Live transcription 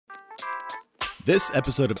This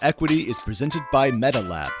episode of Equity is presented by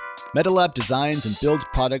MetaLab. MetaLab designs and builds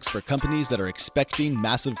products for companies that are expecting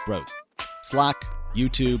massive growth. Slack,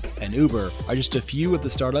 YouTube, and Uber are just a few of the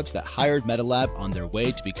startups that hired MetaLab on their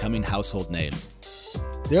way to becoming household names.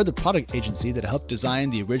 They're the product agency that helped design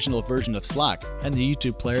the original version of Slack and the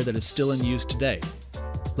YouTube player that is still in use today.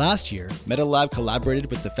 Last year, MetaLab collaborated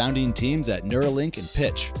with the founding teams at Neuralink and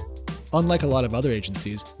Pitch. Unlike a lot of other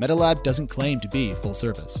agencies, MetaLab doesn't claim to be full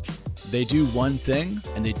service. They do one thing,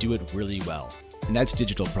 and they do it really well, and that's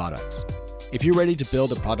digital products. If you're ready to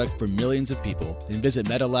build a product for millions of people, then visit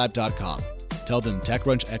metalab.com. Tell them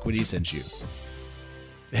TechCrunch Equity sent you.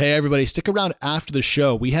 Hey everybody, stick around after the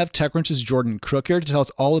show. We have TechCrunch's Jordan Crook here to tell us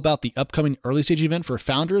all about the upcoming early stage event for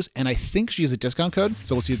founders, and I think she has a discount code,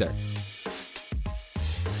 so we'll see you there.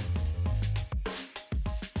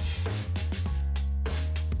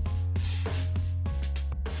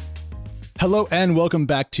 Hello and welcome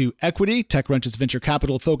back to Equity, TechCrunch's venture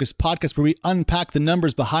capital focused podcast where we unpack the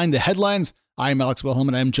numbers behind the headlines. I'm Alex Wilhelm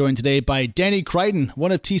and I'm joined today by Danny Crichton,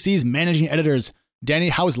 one of TC's managing editors. Danny,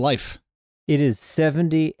 how's life? It is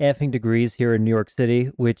 70 effing degrees here in New York City,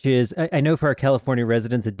 which is, I know for our California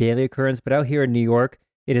residents, a daily occurrence, but out here in New York,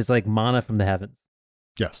 it is like manna from the heavens.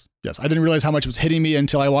 Yes. I didn't realize how much it was hitting me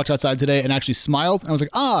until I walked outside today and actually smiled. And I was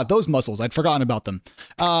like, those muscles. I'd forgotten about them.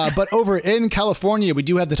 But over in California, we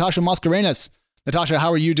do have Natasha Mascarenhas. Natasha,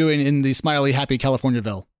 how are you doing in the smiley, happy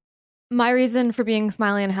Californiaville? My reason for being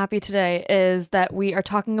smiley and happy today is that we are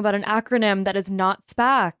talking about an acronym that is not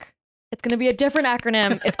SPAC. It's going to be a different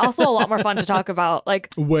acronym. It's also a lot more fun to talk about.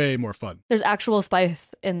 Way more fun. There's actual spice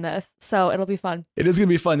in this, so it'll be fun. It is going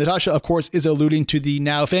to be fun. Natasha, of course, is alluding to the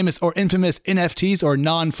now famous or infamous NFTs or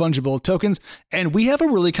non-fungible tokens. And we have a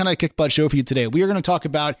really kind of kick-butt show for you today. We are going to talk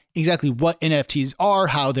about exactly what NFTs are,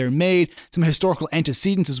 how they're made, some historical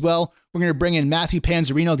antecedents as well. We're going to bring in Matthew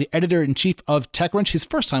Panzarino, the editor-in-chief of TechCrunch, his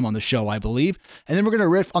first time on the show, I believe. And then we're going to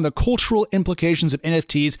riff on the cultural implications of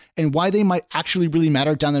NFTs and why they might actually really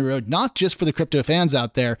matter down the road, not just for the crypto fans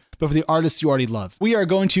out there, but for the artists you already love. We are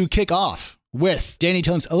going to kick off with Danny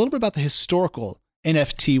telling us a little bit about the historical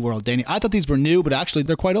NFT world. Danny, I thought these were new, but actually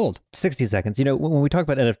they're quite old. 60 seconds. You know, when we talk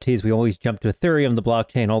about NFTs, we always jump to Ethereum, the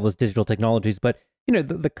blockchain, all those digital technologies. But, you know,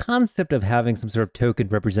 the concept of having some sort of token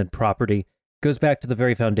represent property goes back to the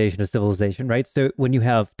very foundation of civilization, right? So when you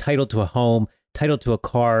have title to a home, title to a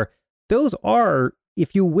car, those are,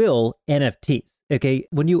 if you will, NFTs, okay?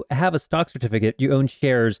 When you have a stock certificate, you own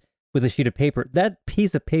shares with a sheet of paper. That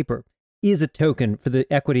piece of paper is a token for the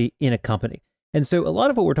equity in a company. And so a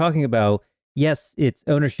lot of what we're talking about, yes, it's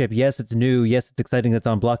ownership, yes, it's new, yes, it's exciting, that's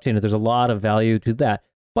on blockchain, and there's a lot of value to that,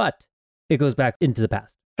 but it goes back into the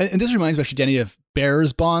past. And this reminds me actually, Danny, of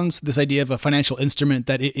bearers bonds, this idea of a financial instrument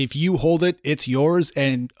that if you hold it, it's yours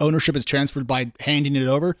and ownership is transferred by handing it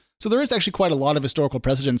over. So there is actually quite a lot of historical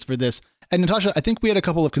precedents for this. And Natasha, I think we had a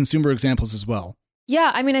couple of consumer examples as well. Yeah,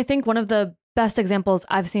 I mean, I think one of the best examples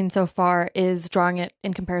I've seen so far is drawing it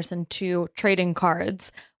in comparison to trading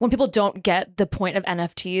cards. When people don't get the point of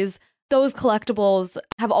NFTs, those collectibles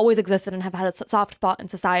have always existed and have had a soft spot in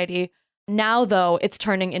society. Now, though, it's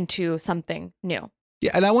turning into something new.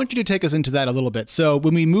 Yeah, and I want you to take us into that a little bit. So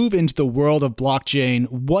when we move into the world of blockchain,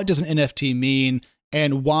 what does an NFT mean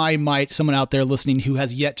and why might someone out there listening who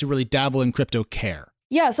has yet to really dabble in crypto care?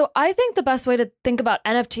 Yeah, so I think the best way to think about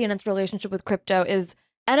NFT and its relationship with crypto is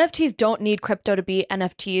NFTs don't need crypto to be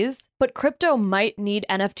NFTs, but crypto might need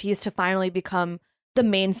NFTs to finally become the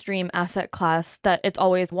mainstream asset class that it's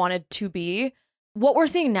always wanted to be. What we're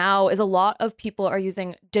seeing now is a lot of people are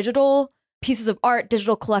using digital pieces of art,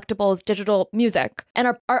 digital collectibles, digital music,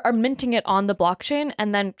 and are minting it on the blockchain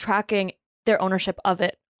and then tracking their ownership of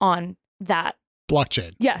it on that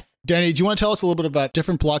blockchain. Yes. Danny, do you want to tell us a little bit about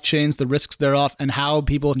different blockchains, the risks thereof, and how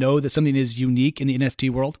people know that something is unique in the NFT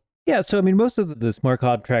world? Yeah, so I mean, most of the smart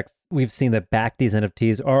contracts we've seen that back these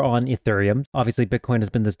NFTs are on Ethereum. Obviously, Bitcoin has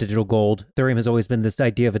been this digital gold. Ethereum has always been this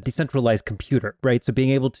idea of a decentralized computer, right? So being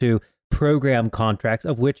able to program contracts,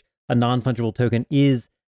 of which a non-fungible token is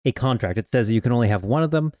a contract. It says that you can only have one of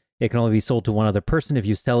them. It can only be sold to one other person. If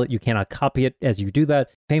you sell it, you cannot copy it as you do that.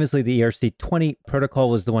 Famously, the ERC-20 protocol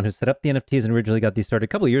was the one who set up the NFTs and originally got these started a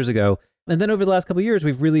couple of years ago. And then over the last couple of years,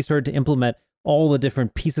 we've really started to implement all the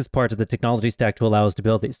different pieces, parts of the technology stack to allow us to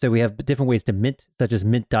build these. So we have different ways to mint, such as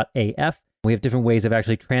mint.af. We have different ways of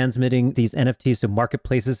actually transmitting these NFTs to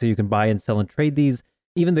marketplaces so you can buy and sell and trade these.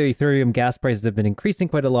 Even though Ethereum gas prices have been increasing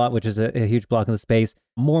quite a lot, which is a huge block in the space,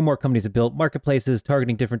 more and more companies have built marketplaces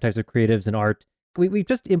targeting different types of creatives and art We've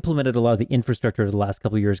just implemented a lot of the infrastructure over the last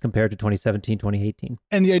couple of years compared to 2017, 2018.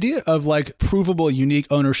 And the idea of like provable, unique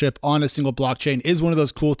ownership on a single blockchain is one of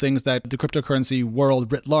those cool things that the cryptocurrency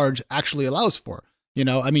world writ large actually allows for. You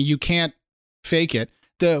know, I mean, you can't fake it.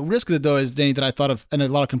 The risk of it, though, is, Danny, that I thought of, and a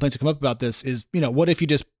lot of complaints have come up about this, is, you know, what if you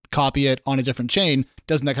just copy it on a different chain?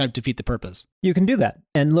 Doesn't that kind of defeat the purpose? You can do that.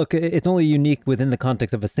 And look, it's only unique within the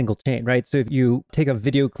context of a single chain, right? So if you take a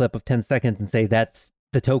video clip of 10 seconds and say that's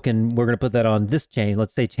the token, we're going to put that on this chain,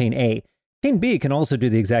 let's say chain A. Chain B can also do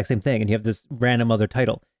the exact same thing, and you have this random other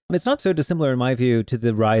title. It's not so dissimilar, in my view, to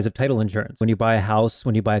the rise of title insurance. When you buy a house,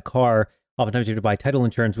 when you buy a car, oftentimes you have to buy title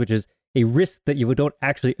insurance, which is a risk that you don't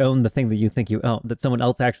actually own the thing that you think you own, that someone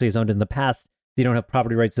else actually has owned in the past. You don't have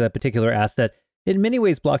property rights to that particular asset. In many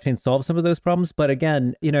ways, blockchain solves some of those problems. But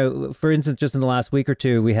again, you know, for instance, just in the last week or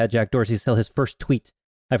two, we had Jack Dorsey sell his first tweet.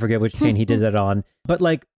 I forget which chain he did that on. But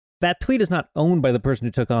like, that tweet is not owned by the person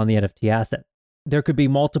who took on the NFT asset. There could be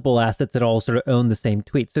multiple assets that all sort of own the same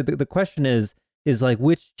tweet. So the question is like,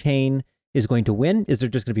 which chain is going to win? Is there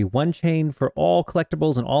just going to be one chain for all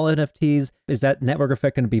collectibles and all NFTs? Is that network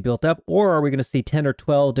effect going to be built up? Or are we going to see 10 or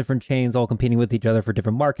 12 different chains all competing with each other for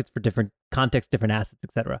different markets, for different contexts, different assets,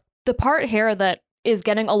 etc.? The part here that is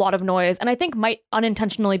getting a lot of noise, and I think might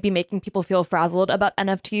unintentionally be making people feel frazzled about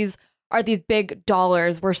NFTs, are these big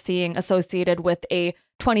dollars we're seeing associated with a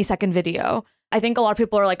 20-second video. I think a lot of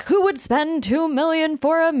people are like, who would spend $2 million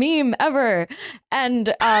for a meme ever?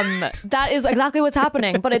 And that is exactly what's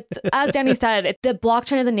happening. But it's, as Danny said, the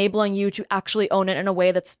blockchain is enabling you to actually own it in a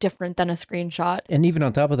way that's different than a screenshot. And even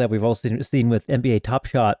on top of that, we've also seen with NBA Top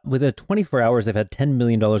Shot, within 24 hours, they've had $10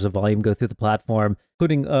 million of volume go through the platform,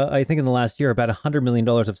 including, I think in the last year, about $100 million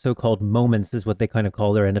of so-called moments is what they kind of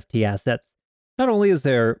call their NFT assets. Not only is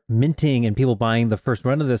there minting and people buying the first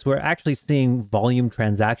run of this, we're actually seeing volume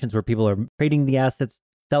transactions where people are trading the assets,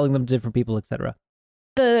 selling them to different people, etc.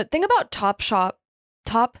 The thing about Top Shot,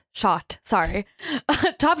 sorry.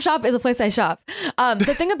 Top Shop is a place I shop.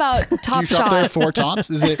 The thing about Top Do you shop there for tops?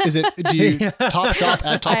 Is it, do you Top Shop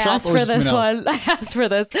at Top Shop? Or is it something else? I asked for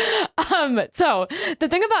this. So the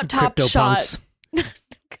thing about Top Shot. We're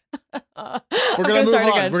going to move on.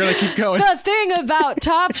 Again. We're going to keep going. The thing about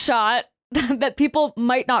Top Shot that people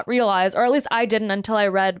might not realize, or at least I didn't until I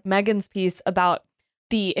read Megan's piece about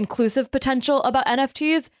the inclusive potential about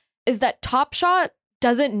NFTs, is that Top Shot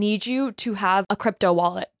doesn't need you to have a crypto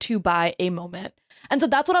wallet to buy a moment. And so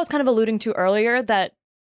that's what I was kind of alluding to earlier, that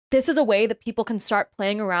this is a way that people can start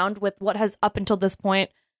playing around with what has up until this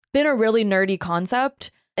point been a really nerdy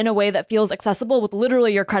concept in a way that feels accessible with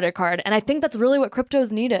literally your credit card. And I think that's really what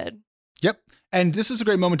crypto's needed. Yep. And this is a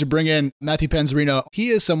great moment to bring in Matthew Panzarino. He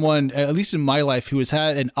is someone, at least in my life, who has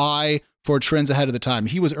had an eye for trends ahead of the time.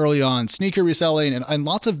 He was early on sneaker reselling and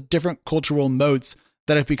lots of different cultural moats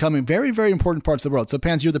that have become very, very important parts of the world. So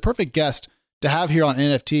Pans, you're the perfect guest to have here on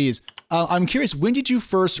NFTs. I'm curious, when did you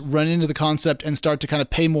first run into the concept and start to kind of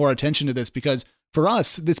pay more attention to this? Because for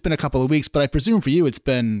us, it's been a couple of weeks, but I presume for you, it's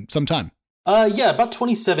been some time. Yeah, about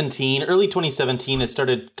 2017, early 2017, I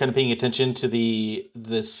started kind of paying attention to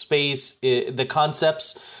the space, the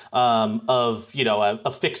concepts of, you know,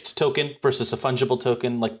 a fixed token versus a fungible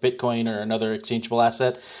token like Bitcoin or another exchangeable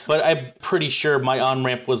asset. But I'm pretty sure my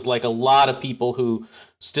on-ramp was like a lot of people who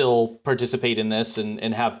still participate in this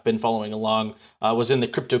and have been following along, was in the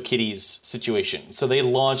CryptoKitties situation. So they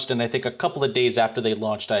launched, and I think a couple of days after they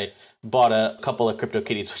launched, I bought a couple of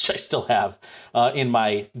CryptoKitties, which I still have in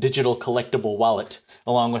my digital collectible wallet,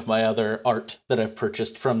 along with my other art that I've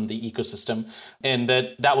purchased from the ecosystem. And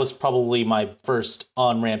that was probably my first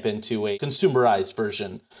on-ramp into a consumerized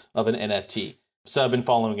version of an NFT. So I've been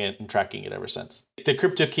following it and tracking it ever since. The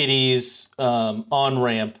CryptoKitties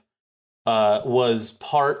on-ramp was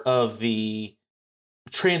part of the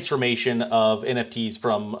transformation of NFTs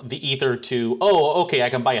from the ether to, oh, okay, I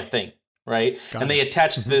can buy a thing, right? And they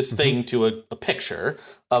attached this thing to a picture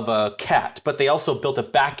of a cat, but they also built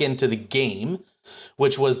it back into the game,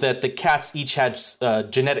 which was that the cats each had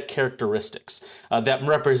genetic characteristics that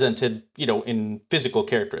represented, you know, in physical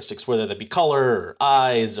characteristics, whether that be color or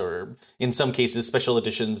eyes, or in some cases, special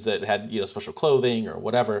editions that had, you know, special clothing or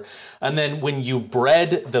whatever. And then when you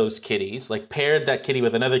bred those kitties, like paired that kitty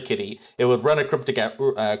with another kitty, it would run a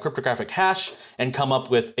cryptographic hash and come up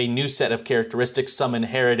with a new set of characteristics, some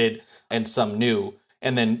inherited and some new,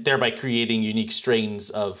 and then thereby creating unique strains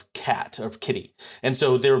of cat, of kitty. And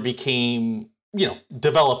so there became, you know,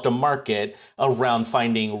 developed a market around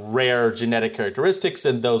finding rare genetic characteristics,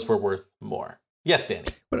 and those were worth more. Yes, Danny.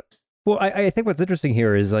 Well, I think what's interesting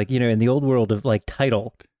here is, like, you know, in the old world of like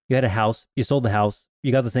title, you had a house, you sold the house,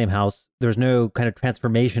 you got the same house. There's no kind of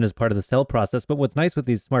transformation as part of the sell process. But what's nice with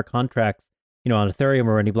these smart contracts on Ethereum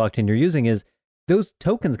or any blockchain you're using is those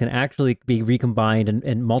tokens can actually be recombined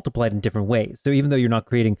and multiplied in different ways. So even though you're not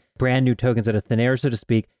creating brand new tokens out of thin air, so to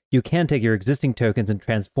speak, you can take your existing tokens and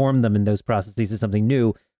transform them in those processes to something new,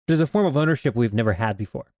 which is a form of ownership we've never had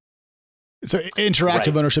before. So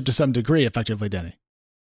interactive ownership to some degree, effectively, Denny.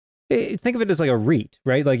 Think of it as like a REIT,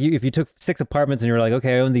 right? Like if you took 6 apartments and you're like,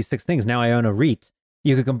 okay, I own these 6 things, now I own a REIT.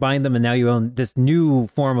 You could combine them and now you own this new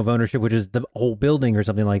form of ownership, which is the whole building or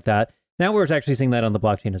something like that. Now we're actually seeing that on the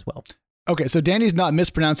blockchain as well. Okay, so Danny's not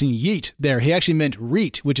mispronouncing yeet there. He actually meant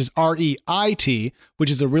REIT, which is REIT,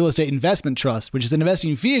 which is a real estate investment trust, which is an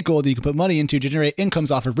investing vehicle that you can put money into to generate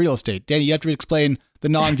incomes off of real estate. Danny, you have to explain the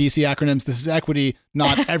non-VC acronyms. This is equity,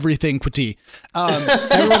 not everything quity.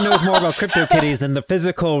 Everyone knows more about CryptoKitties than the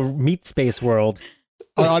physical meat space world.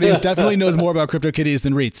 Our audience definitely knows more about CryptoKitties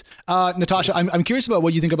than REITs. Natasha, I'm curious about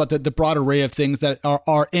what you think about the broad array of things that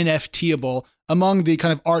are NFTable among the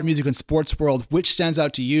kind of art, music, and sports world. Which stands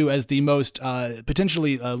out to you as the most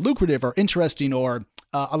potentially lucrative or interesting or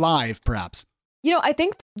alive, perhaps? I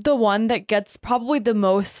think the one that gets probably the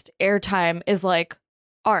most airtime is like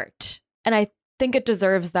art. And I think it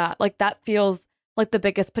deserves that. Like that feels like the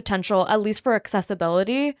biggest potential, at least for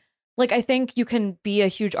accessibility. Like I think you can be a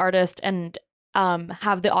huge artist and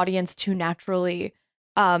have the audience to naturally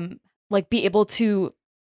like be able to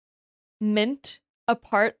mint a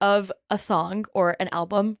part of a song or an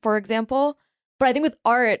album, for example. But I think with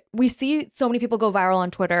art, we see so many people go viral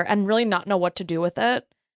on Twitter and really not know what to do with it.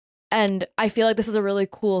 And I feel like this is a really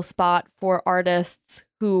cool spot for artists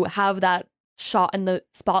who have that shot in the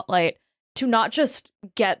spotlight to not just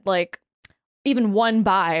get like even one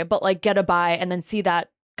buy, but like get a buy and then see that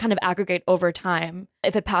kind of aggregate over time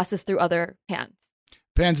if it passes through other hands.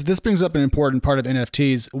 Pans, this brings up an important part of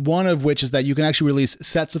NFTs, one of which is that you can actually release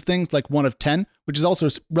sets of things like 1 of 10, which is also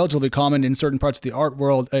relatively common in certain parts of the art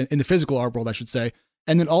world, in the physical art world, I should say.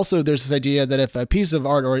 And then also there's this idea that if a piece of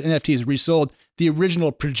art or an NFT is resold, the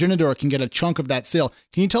original progenitor can get a chunk of that sale.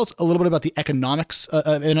 Can you tell us a little bit about the economics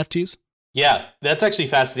of NFTs? Yeah, that's actually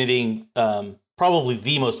fascinating. Probably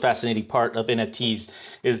the most fascinating part of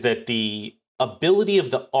NFTs is that the ability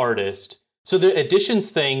of the artist. So the editions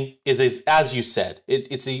thing is as you said,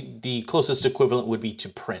 it's the closest equivalent would be to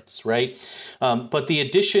prints, right? But the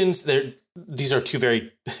editions, these are two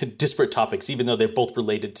very disparate topics, even though they're both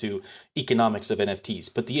related to economics of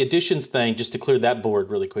NFTs. But the editions thing, just to clear that board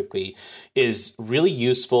really quickly, is really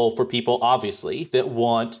useful for people, obviously, that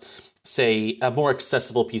want, say, a more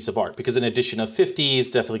accessible piece of art, because an edition of 50 is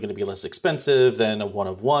definitely going to be less expensive than a 1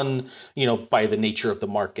 of 1, by the nature of the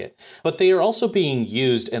market. But they are also being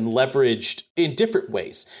used and leveraged in different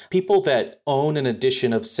ways. People that own an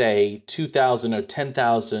edition of, say, 2,000 or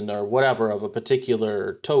 10,000 or whatever of a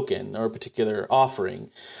particular token or a particular offering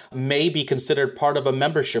may be considered part of a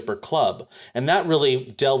membership or club. And that really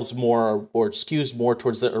delves more or skews more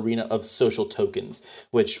towards the arena of social tokens,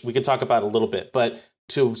 which we could talk about a little bit. But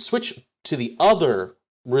to switch to the other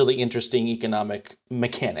really interesting economic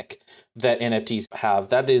mechanic that NFTs have,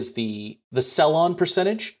 that is the sell-on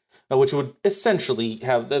percentage, which would essentially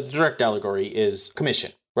have the direct allegory is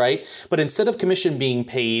commission, right? But instead of commission being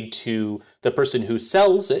paid to the person who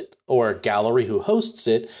sells it or a gallery who hosts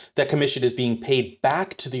it, that commission is being paid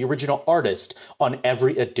back to the original artist on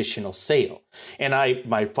every additional sale. And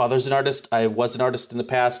my father's an artist. I was an artist in the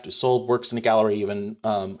past, sold works in a gallery, even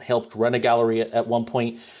helped run a gallery at one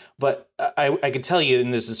point. But I can tell you,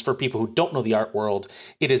 and this is for people who don't know the art world,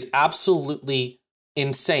 it is absolutely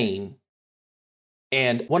insane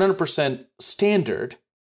and 100% standard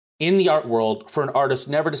in the art world for an artist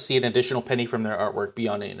never to see an additional penny from their artwork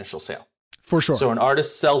beyond an initial sale. For sure. So an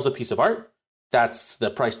artist sells a piece of art. That's the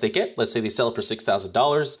price they get. Let's say they sell it for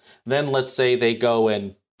 $6,000. Then let's say they go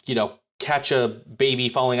and, catch a baby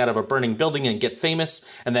falling out of a burning building and get famous.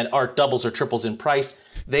 And then art doubles or triples in price.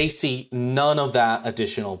 They see none of that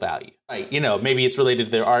additional value. Right? Maybe it's related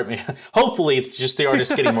to their art. Hopefully it's just the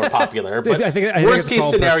artist getting more popular. But I think worst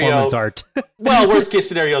case scenario, art. well, worst case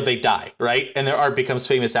scenario, they die, right? And their art becomes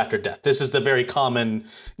famous after death. This is the very common,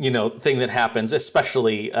 thing that happens,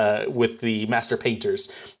 especially with the master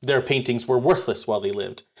painters. Their paintings were worthless while they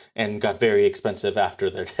lived and got very expensive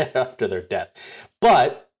after their death.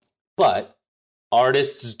 But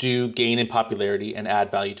artists do gain in popularity and add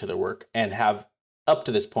value to their work and have, up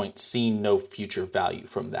to this point, seen no future value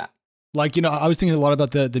from that. Like, I was thinking a lot about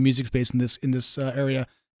the music space in this area.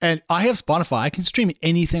 And I have Spotify. I can stream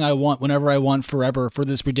anything I want, whenever I want, forever, for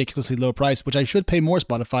this ridiculously low price, which I should pay more,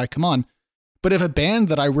 Spotify. Come on. But if a band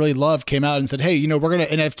that I really love came out and said, hey, we're going to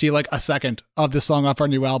NFT like a second of this song off our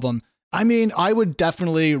new album, I would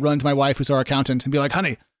definitely run to my wife, who's our accountant, and be like,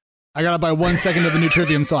 honey, I got to buy 1 second of the new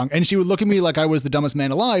Trivium song. And she would look at me like I was the dumbest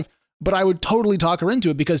man alive, but I would totally talk her into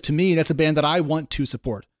it because to me, that's a band that I want to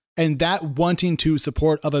support. And that wanting to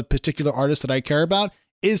support of a particular artist that I care about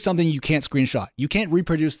is something you can't screenshot. You can't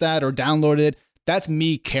reproduce that or download it. That's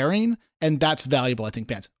me caring, and that's valuable, I think,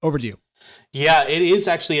 Vance. Over to you. Yeah, it is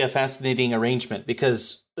actually a fascinating arrangement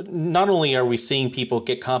because not only are we seeing people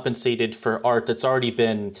get compensated for art that's already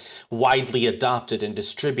been widely adopted and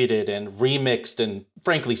distributed and remixed and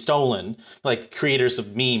frankly stolen, like creators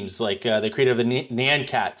of memes, like the creator of the Nyan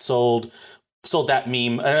Cat sold that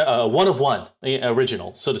meme, one of one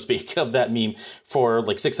original, so to speak, of that meme for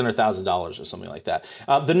like $600,000 or something like that.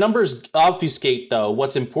 The numbers obfuscate, though,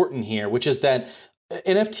 what's important here, which is that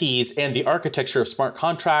NFTs and the architecture of smart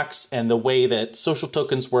contracts and the way that social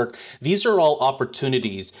tokens work, these are all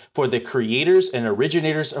opportunities for the creators and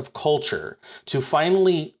originators of culture to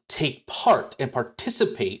finally take part and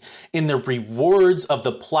participate in the rewards of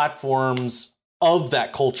the platforms of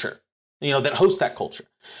that culture, that host that culture.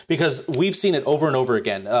 Because we've seen it over and over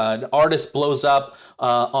again. An artist blows up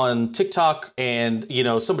on TikTok and,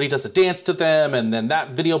 somebody does a dance to them and then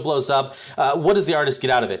that video blows up. What does the artist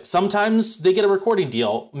get out of it? Sometimes they get a recording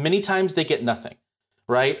deal. Many times they get nothing,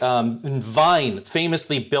 right? Vine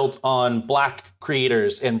famously built on Black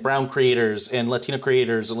creators and brown creators and Latino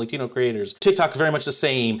creators. TikTok very much the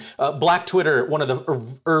same. Black Twitter, one of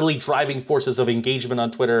the early driving forces of engagement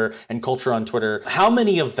on Twitter and culture on Twitter. How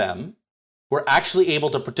many of them were actually able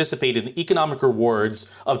to participate in the economic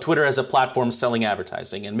rewards of Twitter as a platform selling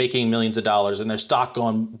advertising and making millions of dollars and their stock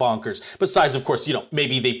going bonkers? Besides, of course,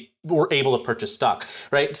 maybe they were able to purchase stock,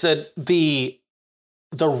 right? So the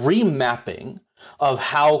remapping of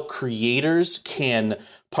how creators can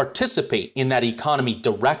participate in that economy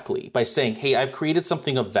directly by saying, hey, I've created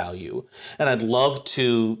something of value and I'd love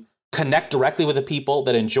to connect directly with the people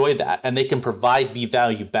that enjoy that and they can provide me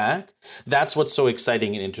value back. That's what's so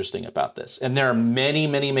exciting and interesting about this. And there are many,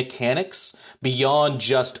 many mechanics beyond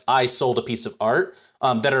just I sold a piece of art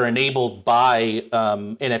that are enabled by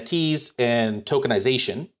NFTs and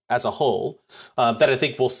tokenization as a whole that I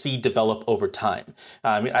think we'll see develop over time.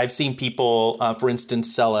 I've seen people, for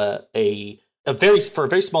instance, sell for a very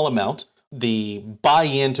small amount, the buy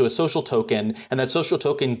into a social token, and that social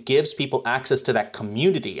token gives people access to that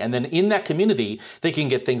community. And then in that community, they can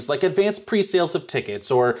get things like advanced pre-sales of tickets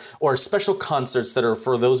or special concerts that are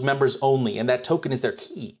for those members only. And that token is their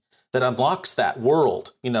key that unlocks that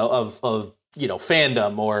world, of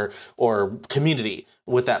fandom or community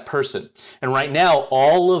with that person. And right now,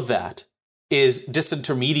 all of that is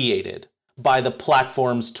disintermediated by the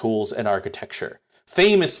platform's tools and architecture.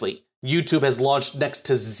 Famously, YouTube has launched next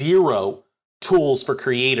to zero tools for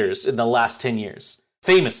creators in the last 10 years,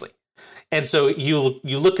 famously. And so you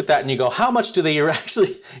look at that and you go, how much do they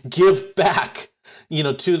actually give back,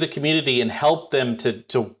 to the community and help them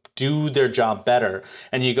to do their job better?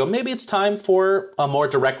 And you go, maybe it's time for a more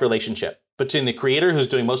direct relationship between the creator, who's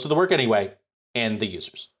doing most of the work anyway, and the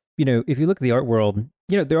users. If you look at the art world,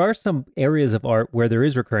 there are some areas of art where there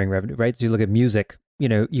is recurring revenue, right? So you look at music.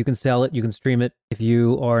 You can sell it, you can stream it. If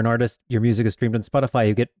you are an artist, your music is streamed on Spotify,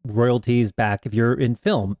 you get royalties back. If you're in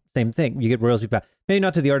film, same thing, you get royalties back. Maybe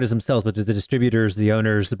not to the artists themselves, but to the distributors, the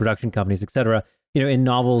owners, the production companies, etc. In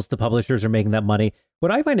novels, the publishers are making that money.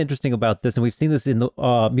 What I find interesting about this, and we've seen this in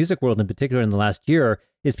the music world in particular in the last year,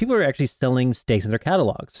 is people are actually selling stakes in their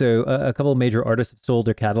catalogs. So a couple of major artists have sold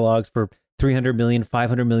their catalogs for $300 million,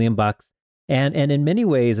 $500 million bucks. And in many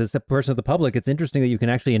ways, as a person of the public, it's interesting that you can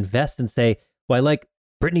actually invest and say, well, I like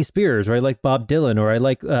Britney Spears, or I like Bob Dylan, or I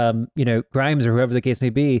like, Grimes, or whoever the case may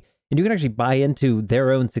be. And you can actually buy into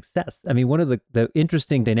their own success. I mean, one of the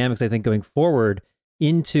interesting dynamics, I think, going forward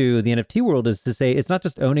into the NFT world is to say, it's not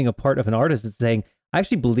just owning a part of an artist. It's saying, I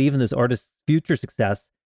actually believe in this artist's future success.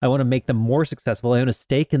 I want to make them more successful. I own a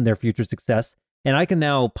stake in their future success. And I can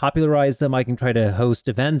now popularize them. I can try to host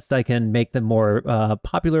events. I can make them more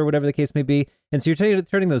popular, whatever the case may be. And so you're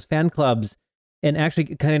turning those fan clubs and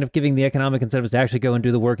actually kind of giving the economic incentives to actually go and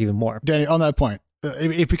do the work even more. Danny, on that point,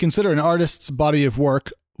 if we consider an artist's body of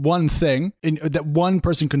work one thing, that one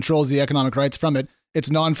person controls the economic rights from it, it's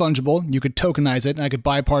non-fungible. You could tokenize it, and I could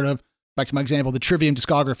buy part of, back to my example, the Trivium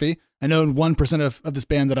discography, and own 1% of this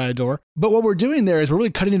band that I adore. But what we're doing there is we're really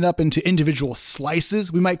cutting it up into individual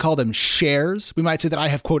slices. We might call them shares. We might say that I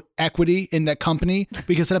have, quote, equity in that company.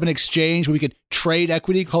 We could set up an exchange where we could trade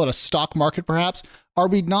equity, call it a stock market perhaps. Are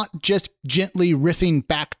we not just gently riffing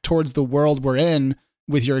back towards the world we're in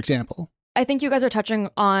with your example? I think you guys are touching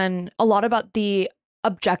on a lot about the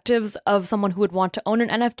objectives of someone who would want to own an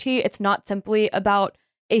NFT. It's not simply about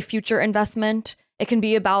a future investment. It can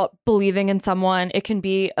be about believing in someone. It can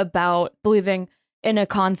be about believing in a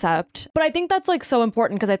concept. But I think that's like so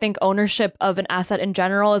important because I think ownership of an asset in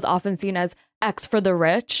general is often seen as X for the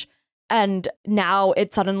rich. And now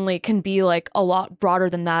it suddenly can be like a lot broader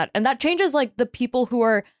than that. And that changes like the people who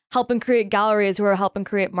are helping create galleries, who are helping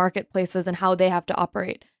create marketplaces and how they have to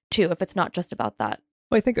operate too, if it's not just about that.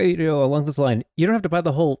 Well, I think, along this line, you don't have to buy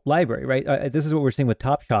the whole library, right? This is what we're seeing with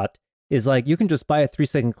Top Shot is like you can just buy a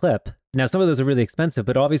 3-second clip. Now, some of those are really expensive,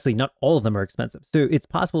 but obviously not all of them are expensive. So it's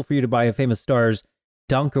possible for you to buy a famous star's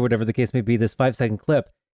dunk or whatever the case may be, this 5-second clip,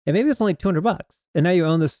 and maybe it's only $200. And now you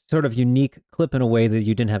own this sort of unique clip in a way that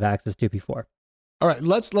you didn't have access to before. All right,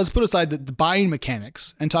 let's put aside the buying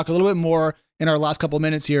mechanics and talk a little bit more in our last couple of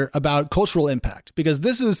minutes here about cultural impact, because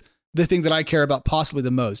this is the thing that I care about possibly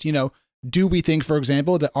the most. Do we think, for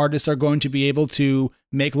example, that artists are going to be able to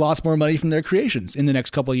make lots more money from their creations in the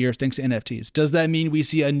next couple of years thanks to NFTs? Does that mean we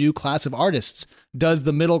see a new class of artists? Does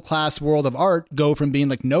the middle class world of art go from being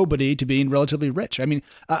like nobody to being relatively rich? I mean,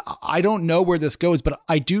 I don't know where this goes, but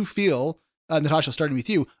I do feel, Natasha, starting with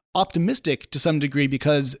you, optimistic to some degree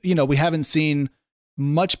because, we haven't seen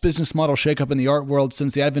much business model shakeup in the art world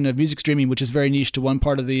since the advent of music streaming, which is very niche to one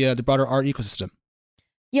part of the broader art ecosystem.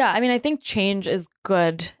 Yeah, I mean, I think change is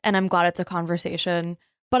good, and I'm glad it's a conversation.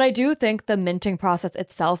 But I do think the minting process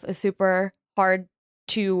itself is super hard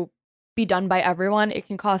to be done by everyone. It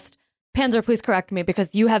can cost, Panzer, please correct me,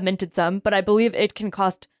 because you have minted some, but I believe it can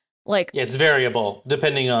cost Yeah, it's variable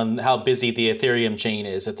depending on how busy the Ethereum chain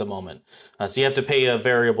is at the moment. So you have to pay a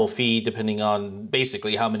variable fee depending on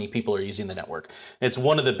basically how many people are using the network. It's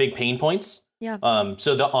one of the big pain points. Yeah.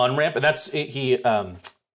 So the on-ramp, and that's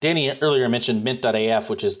Danny earlier mentioned Mint.af,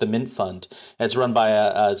 which is the Mint Fund. It's run by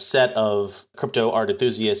a set of crypto art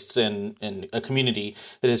enthusiasts and a community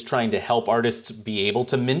that is trying to help artists be able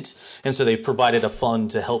to mint. And so they've provided a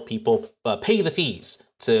fund to help people pay the fees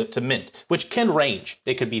to mint, which can range.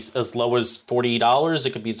 It could be as low as $40.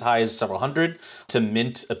 It could be as high as several hundred to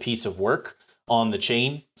mint a piece of work on the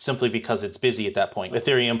chain, simply because it's busy at that point.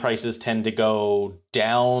 Ethereum prices tend to go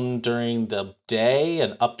down during the day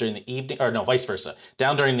and up during the evening, or no, vice versa.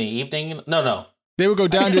 Down during the evening. No. They would go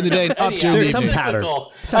down during the day and up during the evening. Pattern.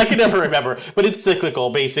 I can never remember, but it's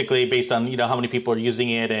cyclical, basically based on how many people are using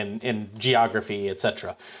it and geography,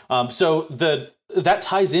 etc. So that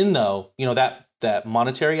ties in though, that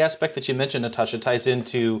monetary aspect that you mentioned, Natasha, ties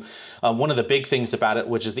into one of the big things about it,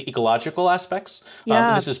 which is the ecological aspects.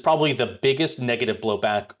 Yeah. This is probably the biggest negative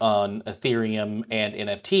blowback on Ethereum and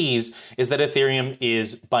NFTs, is that Ethereum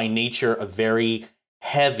is by nature a very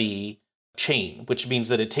heavy chain, which means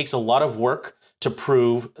that it takes a lot of work to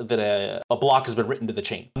prove that a block has been written to the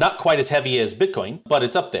chain. Not quite as heavy as Bitcoin, but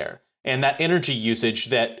it's up there. And that energy usage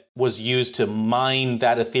that was used to mine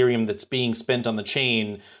that Ethereum that's being spent on the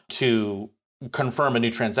chain to confirm a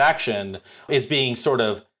new transaction is being sort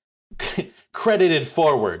of credited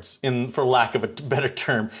forwards, for lack of a better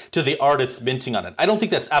term, to the artists minting on it. I don't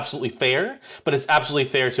think that's absolutely fair, but it's absolutely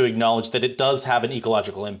fair to acknowledge that it does have an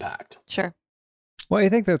ecological impact. Sure. Well, I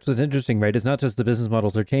think that's what's interesting, right? It's not just the business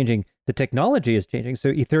models are changing, the technology is changing.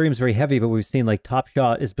 So Ethereum's very heavy, but we've seen like Top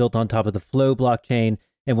Shot is built on top of the Flow blockchain.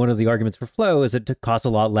 And one of the arguments for Flow is it costs a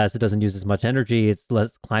lot less. It doesn't use as much energy. It's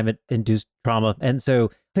less climate-induced trauma. And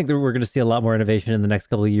so I think that we're going to see a lot more innovation in the next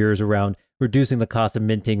couple of years around reducing the cost of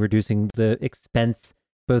minting, reducing the expense,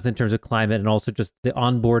 both in terms of climate and also just the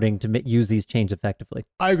onboarding to use these chains effectively.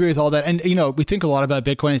 I agree with all that. And, we think a lot about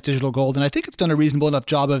Bitcoin as digital gold, and I think it's done a reasonable enough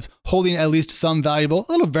job of holding at least some valuable,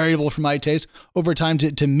 a little variable for my taste, over time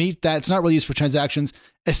to meet that. It's not really used for transactions.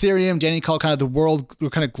 Ethereum, Danny called kind of the world,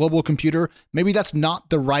 kind of global computer. Maybe that's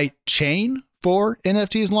not the right chain for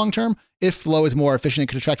NFTs long term. If Flow is more efficient, it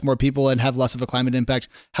could attract more people and have less of a climate impact.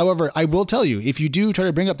 However, I will tell you, if you do try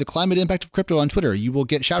to bring up the climate impact of crypto on Twitter, you will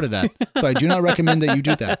get shouted at. So I do not recommend that you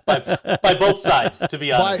do that. By both sides, to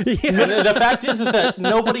be honest. The fact is that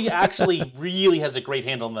nobody actually really has a great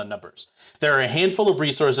handle on the numbers. There are a handful of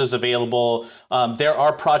resources available. There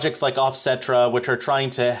are projects like Offsetra, which are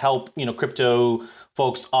trying to help crypto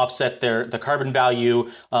folks offset the carbon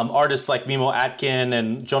value. Artists like Mimo Atkin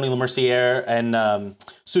and Joni LeMercier and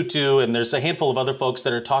Sutu, and there's a handful of other folks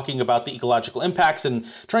that are talking about the ecological impacts and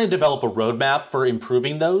trying to develop a roadmap for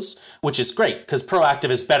improving those, which is great because proactive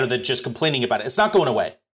is better than just complaining about it. It's not going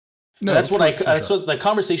away. No, that's what the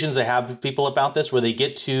conversations I have with people about this, where they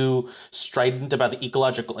get too strident about the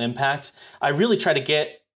ecological impact. I really try to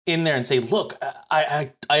get in there and say, look,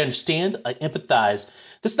 I understand, I empathize.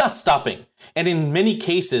 This is not stopping. And in many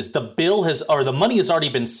cases, the money has already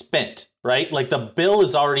been spent, right? Like the bill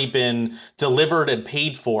has already been delivered and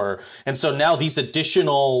paid for. And so now these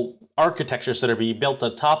additional architectures that are being built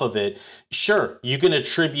on top of it, sure, you can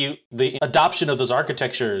attribute the adoption of those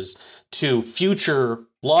architectures to future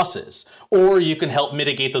losses, or you can help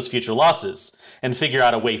mitigate those future losses and figure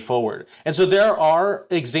out a way forward. And so there are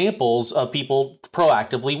examples of people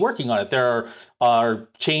proactively working on it. There are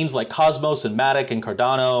chains like Cosmos and Matic and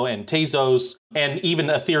Cardano and Tezos, and even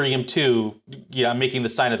Ethereum too. I'm making the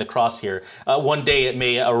sign of the cross here. One day it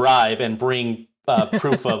may arrive and bring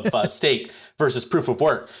proof of stake versus proof of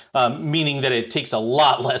work, meaning that it takes a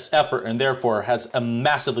lot less effort and therefore has a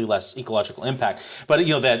massively less ecological impact. But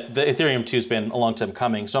that the Ethereum 2 has been a long time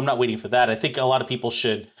coming, so I'm not waiting for that. I think a lot of people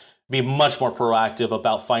should be much more proactive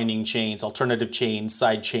about finding chains, alternative chains,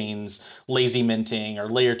 side chains, lazy minting, or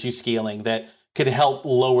layer 2 scaling that could help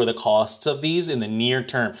lower the costs of these in the near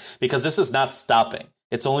term, because this is not stopping.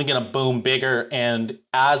 It's only going to boom bigger, and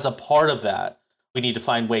as a part of that, we need to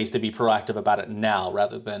find ways to be proactive about it now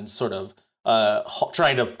rather than sort of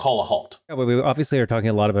trying to call a halt. Yeah, well, we obviously are talking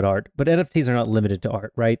a lot about art, but NFTs are not limited to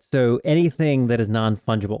art, right? So anything that is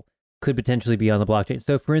non-fungible could potentially be on the blockchain.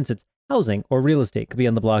 So for instance, housing or real estate could be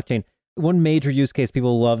on the blockchain. One major use case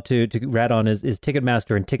people love to rat on is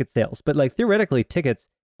Ticketmaster and ticket sales. But like theoretically, tickets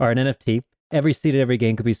are an NFT. Every seat at every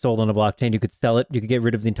game could be sold on a blockchain. You could sell it. You could get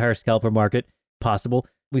rid of the entire scalper market possible.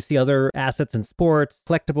 We see other assets in sports,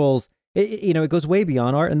 collectibles. It goes way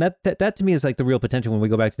beyond art. And that to me is like the real potential when we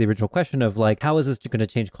go back to the original question of like, how is this going to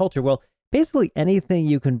change culture? Well, basically anything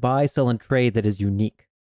you can buy, sell, and trade that is unique.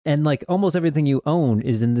 And like almost everything you own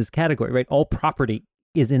is in this category, right? All property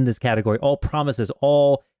is in this category. All promises,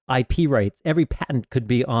 all IP rights, every patent could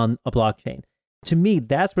be on a blockchain. To me,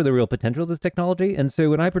 that's where the real potential of this technology. And so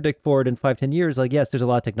when I predict forward in 5-10 years, like, yes, there's a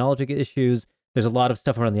lot of technology issues. There's a lot of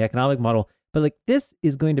stuff around the economic model, but like this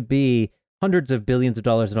is going to be hundreds of billions of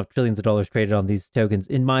dollars and trillions of dollars traded on these tokens,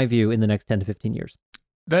 in my view, in the next 10 to 15 years.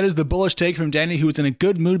 That is the bullish take from Danny, who is in a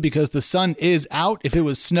good mood because the sun is out. If it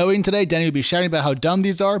was snowing today, Danny would be shouting about how dumb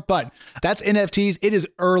these are, but that's NFTs. It is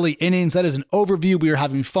early innings. That is an overview. We are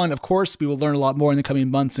having fun. Of course, we will learn a lot more in the coming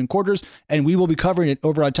months and quarters, and we will be covering it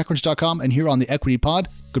over on TechCrunch.com and here on the Equity Pod.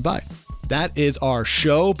 Goodbye. That is our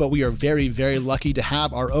show, but we are very, very lucky to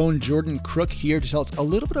have our own Jordan Crook here to tell us a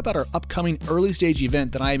little bit about our upcoming early stage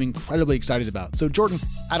event that I am incredibly excited about. So Jordan,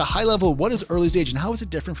 at a high level, what is early stage and how is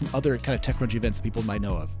it different from other kind of TechCrunch events that people might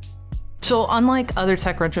know of? So unlike other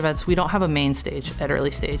TechCrunch events, we don't have a main stage at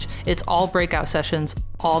early stage. It's all breakout sessions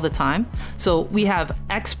all the time. So we have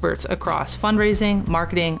experts across fundraising,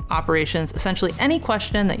 marketing, operations, essentially any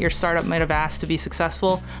question that your startup might have asked to be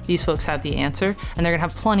successful, these folks have the answer, and they're gonna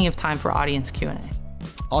have plenty of time for audience Q&A.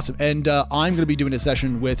 Awesome. And I'm going to be doing a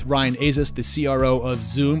session with Ryan Azis, the CRO of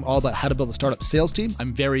Zoom, all about how to build a startup sales team.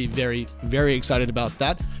 I'm very, very, very excited about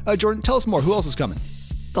that. Jordan, tell us more. Who else is coming?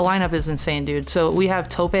 The lineup is insane, dude. So we have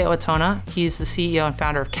Tope Otona. He's the CEO and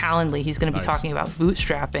founder of Calendly. He's going to be talking about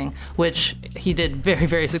bootstrapping, which he did very,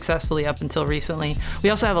 very successfully up until recently. We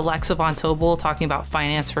also have Alexa Von Tobel talking about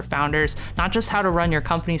finance for founders, not just how to run your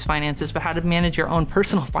company's finances, but how to manage your own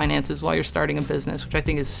personal finances while you're starting a business, which I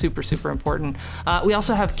think is super, super important. We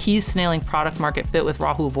also have keys to nailing product market fit with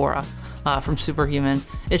Rahul Vora. From Superhuman.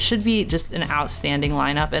 It should be just an outstanding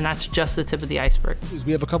lineup, and that's just the tip of the iceberg.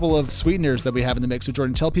 We have a couple of sweeteners that we have in the mix. So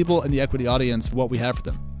Jordan, tell people in the equity audience what we have for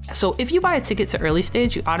them. So if you buy a ticket to early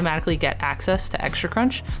stage, you automatically get access to Extra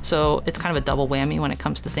Crunch. So it's kind of a double whammy when it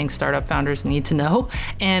comes to things startup founders need to know.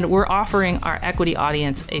 And we're offering our equity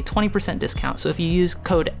audience a 20% discount. So if you use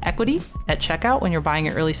code EQUITY at checkout when you're buying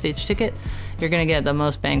your early stage ticket, you're going to get the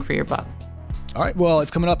most bang for your buck. All right, well,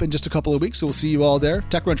 it's coming up in just a couple of weeks, so we'll see you all there.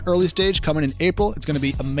 TechCrunch Early Stage coming in April. It's going to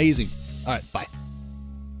be amazing. All right, bye.